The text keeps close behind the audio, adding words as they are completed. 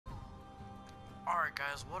Alright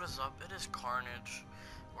guys, what is up? It is Carnage,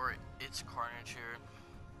 or it's Carnage here,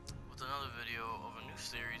 with another video of a new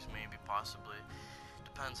series, maybe, possibly.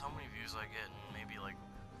 Depends how many views I get, and maybe like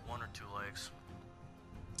 1 or 2 likes.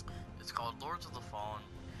 It's called Lords of the Fallen.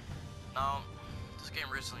 Now, this game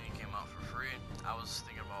recently came out for free. I was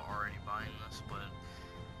thinking about already buying this, but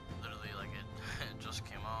literally like it, it just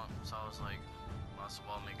came out, so I was like, might as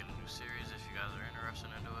well make it a new series if you guys are interested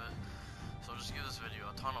into it. So just give this video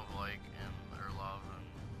a ton of like and or love, and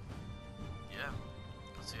yeah,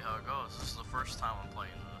 let's see how it goes. This is the first time I'm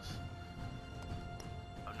playing this.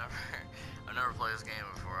 I've never played this game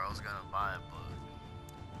before. I was gonna buy it, but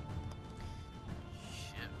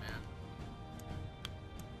shit, man.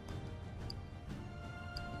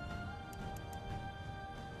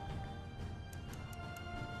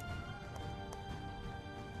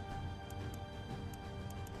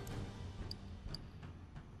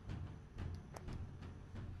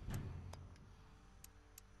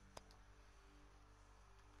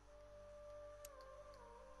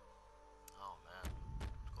 Oh man,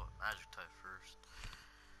 let's go with magic type first.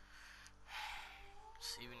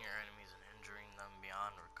 Deceiving your enemies and injuring them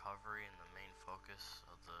beyond recovery and the main focus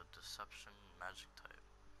of the deception magic type.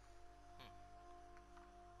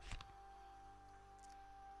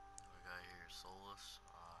 What we got here? Soulless.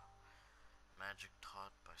 Magic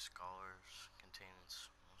taught by scholars contains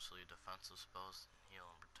mostly defensive spells and heal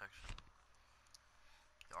and protection.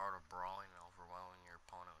 The art of brawling and overwhelming your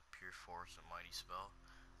opponent with pure force and mighty spell.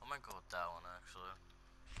 I might go with that one actually.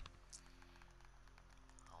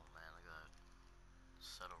 Oh man, look at that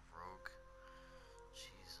set of rogue.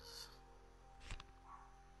 Jesus.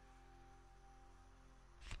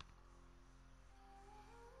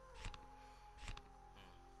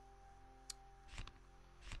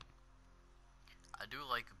 I do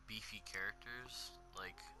like beefy characters,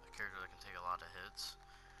 like a character that can take a lot of hits.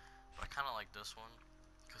 But I kind of like this one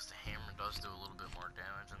because the hammer does do a little bit more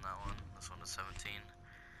damage than that one. This one is 17.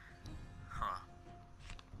 Huh.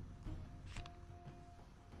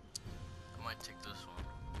 I might take this one.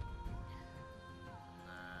 And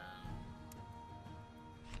then...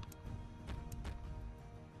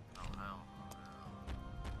 oh hell.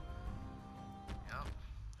 Yep.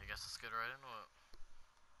 I guess let's get right into it.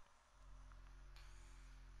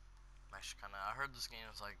 Actually, kind of. I heard this game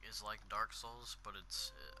is like Dark Souls, but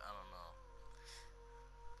it's I don't know.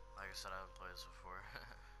 Like I said, I haven't played this before.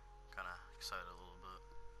 Kind of excited a little bit.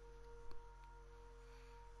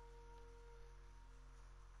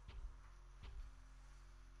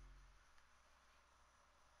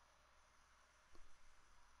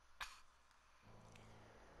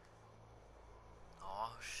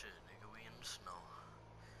 Oh shit, nigga, we in the snow.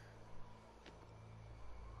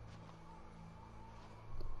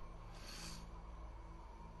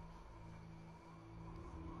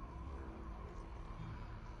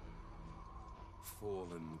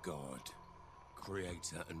 Fallen God,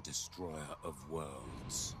 creator and destroyer of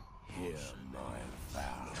worlds, hear my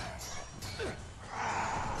vow.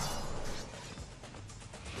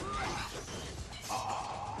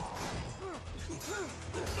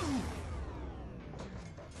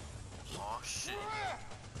 Oh shit.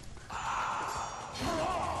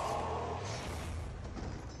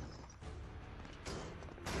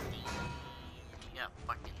 He got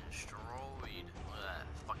fucking destroyed. Look at that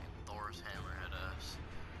fucking Thor's hammerhead ass.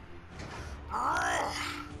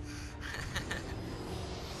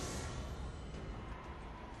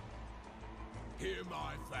 Hear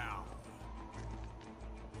my vow.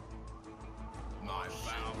 My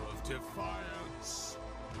vow of defiance.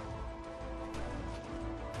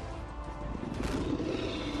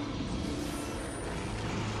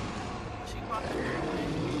 She about to hear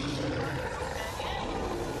jeez.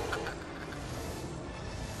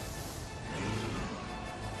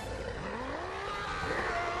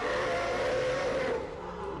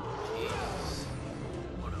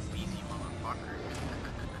 What a beefy motherfucker.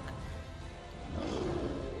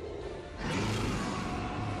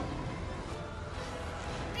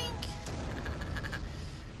 Bink.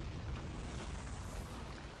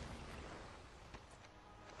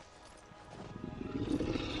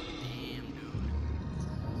 Damn, dude.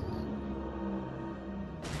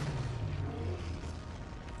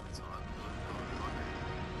 That's all I'm doing, motherfucker.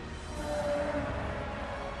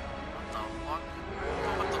 What the fuck?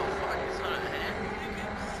 What the fuck? Is that a hand, nigga?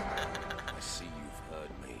 I see you've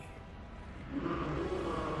heard me.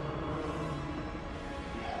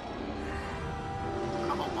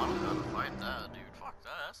 I don't want to fight that, dude. Fuck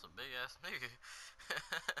that. That's a big ass nigga.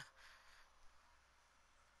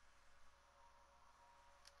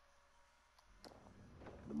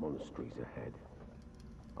 The monastery's ahead.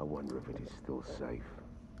 I wonder if it is still safe.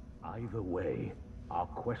 Either way, our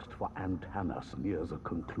quest for Antanas nears a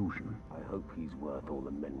conclusion. I hope he's worth all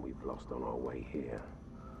the men we've lost on our way here.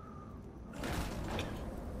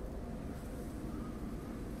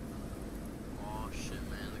 Oh shit,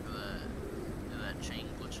 man, look at that. Look at that chain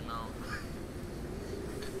glitching out.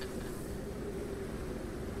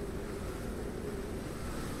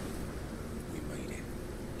 We made it.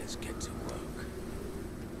 Let's get to work.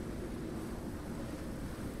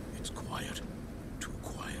 It's quiet. Too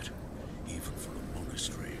quiet. Even for a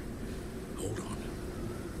monastery. Hold on.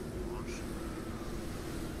 Oh shit.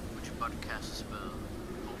 What you about to cast a spell?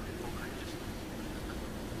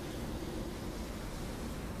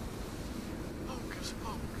 Focus,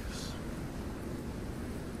 focus.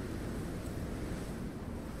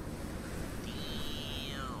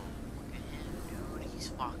 Damn. Look at him, dude. He's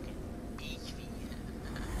fucking beefy.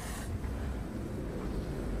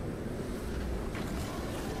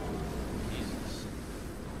 Jesus.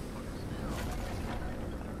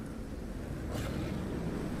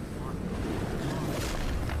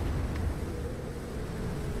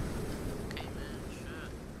 Okay, man,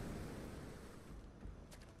 shit.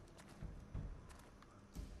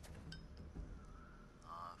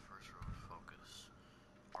 First row of focus.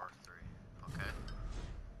 R3. Okay.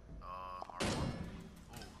 R1.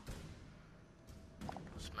 Ooh.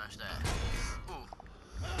 Smash that. Ooh. Ooh.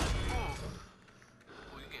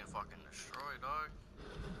 Ooh, you getting fucking destroyed, dog.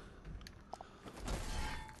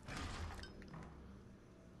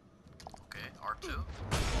 Okay, R2.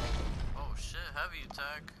 Oh shit, heavy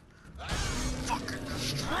attack. Fucking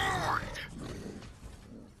destroyed!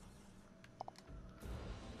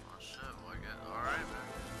 Oh shit, well I guess, alright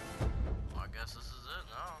man. Well, I guess this is it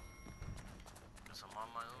now. Guess I'm on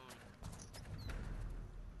my own.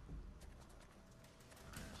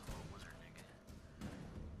 There's a little wizard nigga.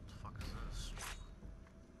 What the fuck is this?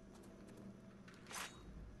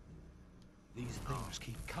 These things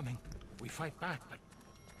keep coming. We fight back, but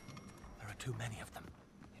there are too many of them.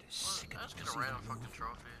 It is Well, sickening let's to get a see random them fucking move.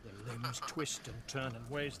 trophy. Their limbs twist and turn in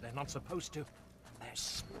ways they're not supposed to. And their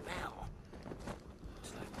smell.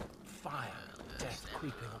 It's like fire and death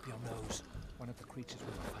creeping up your nose. One of the creatures we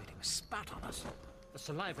were fighting spat on us. The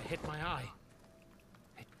saliva hit my eye.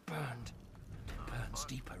 It burned. And it burns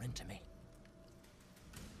deeper into me.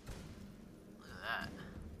 Look at that.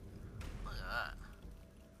 Look at that.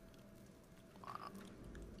 Wow.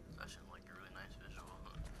 That should like a really nice visual.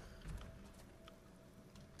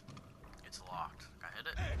 It's locked. Can I hit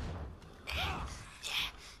it?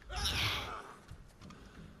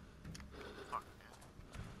 Fuck, man.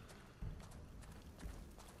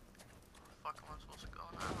 Where the fuck am I supposed to go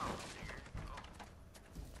now, nigga? Oh.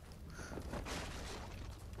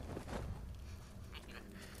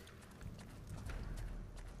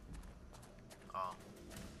 Oh.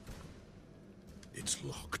 It's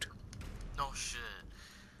locked. No shit.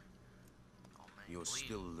 Oh man, You're bleeding.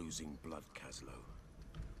 still losing blood, Caslo.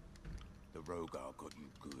 The Rogar got you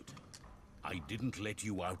good. I didn't let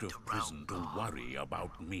you out of prison to worry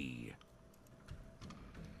about me.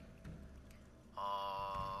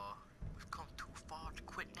 We've come too far to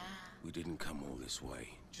quit now. We didn't come all this way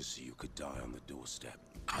just so you could die on the doorstep.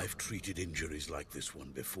 I've treated injuries like this one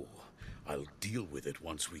before. I'll deal with it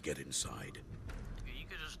once we get inside. You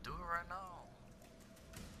could just do it right now.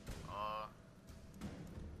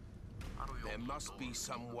 How do we There open the must door? be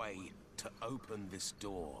some way to open this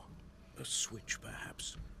door. A switch,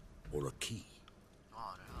 perhaps. Or a key.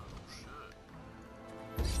 Oh,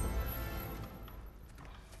 shit.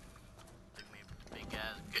 Take me big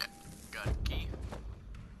ass. Got a key.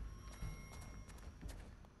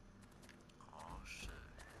 Oh, shit.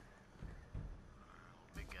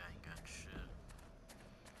 Big guy ain't got shit.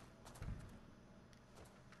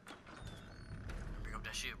 Bring up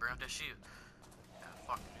that shield, bring up that shield. Yeah,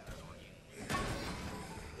 fuck me, that's what you need.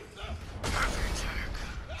 Heavy attack.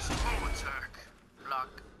 Slow attack.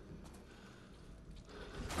 Block.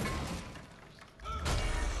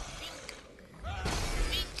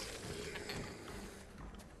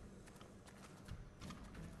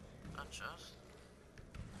 That chest?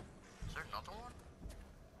 Is there another one?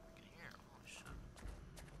 I can hear him. Holy shit.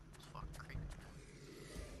 It's fucking creepy.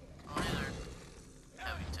 Oh, hey there.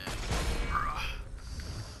 Heavy attack.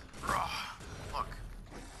 Raw. Raw. Fuck.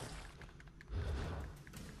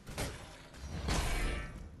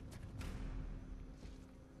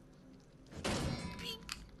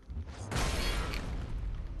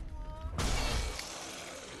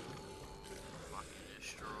 Fucking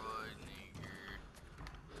destroyed, nigger.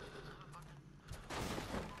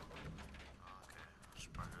 Okay, let's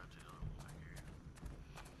probably go to the other one right here.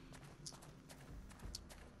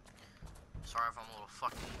 Sorry if I'm a little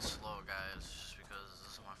fucking slow, guys, just because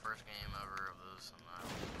this is my first first game ever of this, and I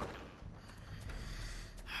don't fucking...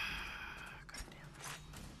 God damn it.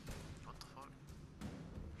 What the fuck?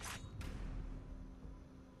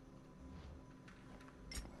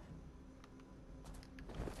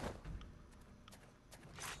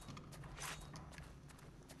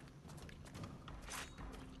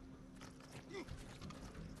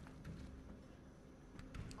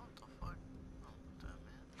 What the fuck? Oh, damn,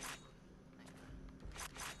 man.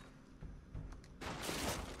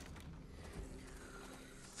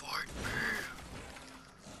 Fight me,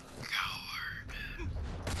 coward.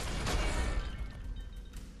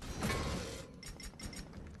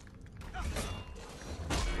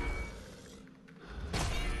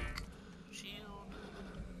 Shield.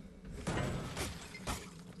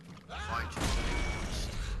 Fight you.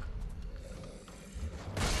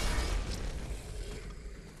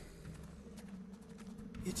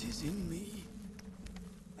 It is in me,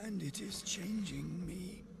 and it is changing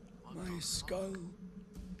me. My skull,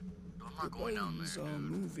 I'm the not going down bones there, are dude.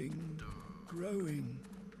 moving, Dude. growing.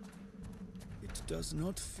 It does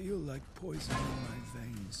not feel like poison in my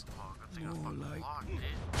veins, Oh, good thing I more fucking like locked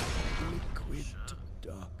it. liquid Shit.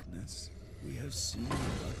 darkness. We have seen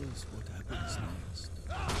with others what happens next.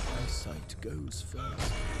 My sight goes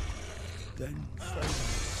first, then follows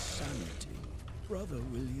sanity. Brother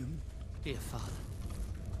William, Dear Father,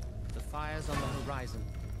 the fires on the horizon,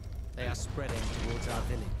 they are spreading towards our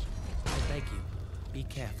village. I beg you, be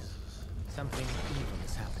careful. Something evil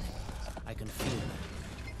is happening. I can feel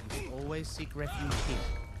it. We always seek refuge here,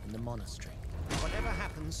 in the monastery. Whatever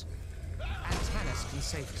happens, Antanas can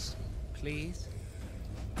save us. Please,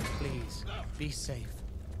 please, be safe.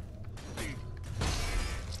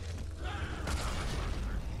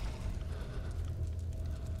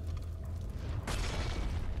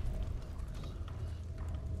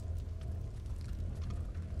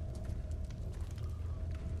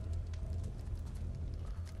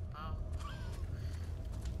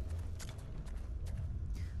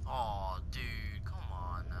 Oh, dude, come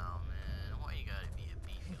on now, man. Why you gotta be a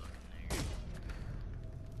beefy looking nigga?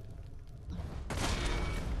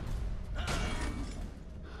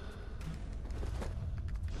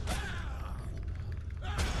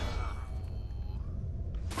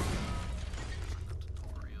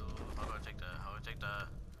 Tutorial. How do I take that? How do I take that?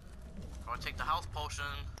 How do I take the health potion?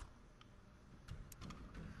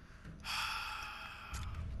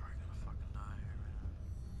 Probably gonna fucking die here, man.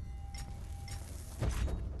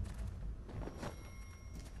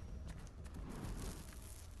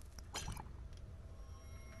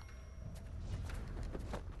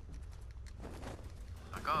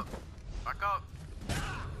 Back up. Back up.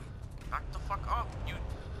 Back the fuck up, you.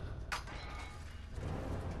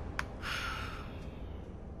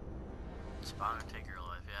 Spawn and take your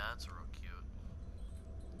life. Yeah, that's real cute.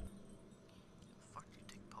 The fuck do you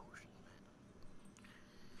take potions, man?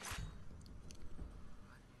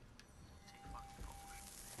 Why do you take fucking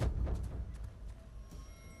potions, man?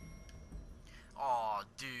 Aw,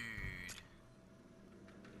 dude.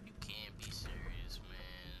 You can't be serious,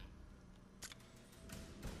 man.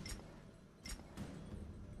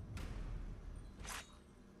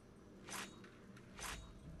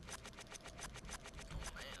 Oh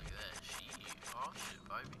man, look at that. Shit. Oh shit,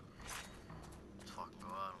 baby. Let's fucking go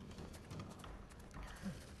at him.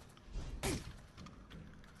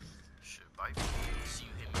 Shit, baby. See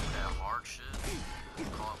you hit me with that hard shit.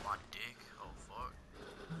 Call it my dick. Oh fuck.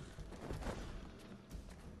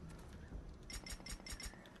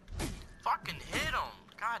 Fucking hit him!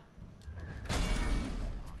 God.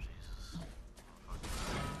 Oh Jesus.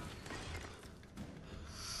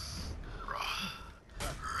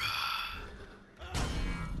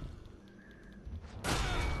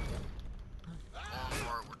 Going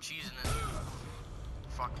for it. We're cheesing it.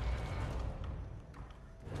 Fuck.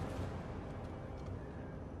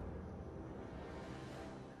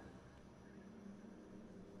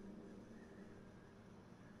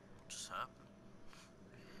 What just happened?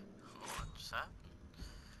 What just happened?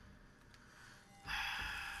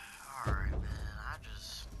 Alright, man. I'm gonna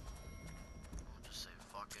just say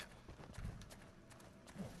fuck it.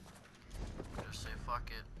 Just say fuck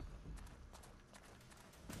it.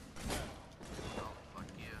 Oh, fuck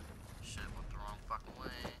you. Shit went the wrong fucking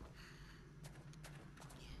way.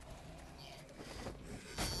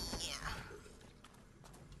 Yeah.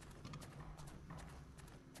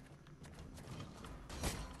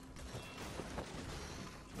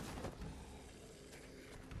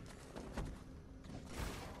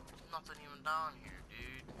 Nothing even down here,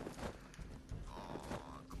 dude. Oh,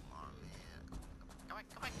 come on, man. Come on,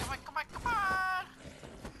 come on, come on, come on, come on!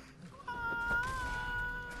 Come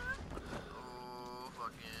on! Oh,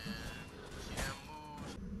 fucking. See that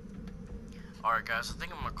moves? Alright guys, I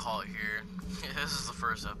think I'm gonna call it here. This is the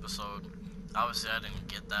first episode. Obviously I didn't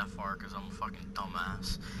get that far because I'm a fucking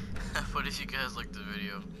dumbass. But if you guys liked the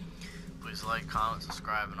video, please like, comment,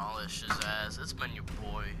 subscribe, and all that shizazz. It's been your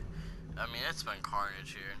boy. I mean, it's been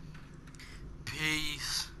Carnage here.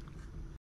 Peace.